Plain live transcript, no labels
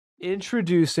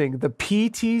Introducing the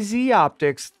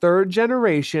PTZOptics 3rd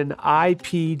generation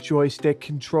IP Joystick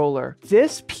controller.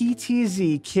 This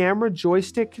PTZ camera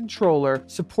joystick controller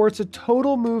supports a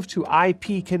total move to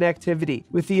IP connectivity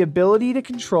with the ability to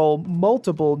control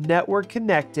multiple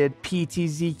network-connected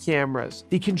PTZ cameras.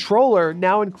 The controller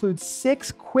now includes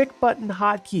 6 quick button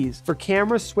hotkeys for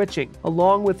camera switching,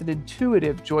 along with an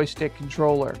intuitive joystick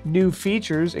controller. New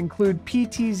features include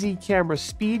PTZ camera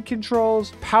speed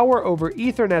controls, power over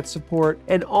Ethernet support,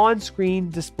 and on-screen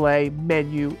display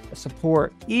menu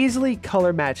support. Easily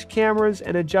color match cameras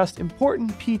and adjust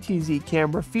important PTZ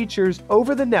camera features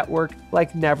over the network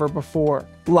like never before.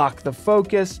 Lock the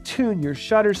focus, tune your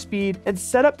shutter speed, and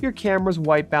set up your camera's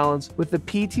white balance with the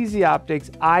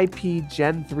PTZOptics IP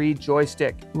Gen 3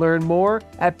 joystick. Learn more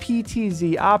at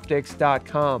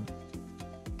PTZOptics.com.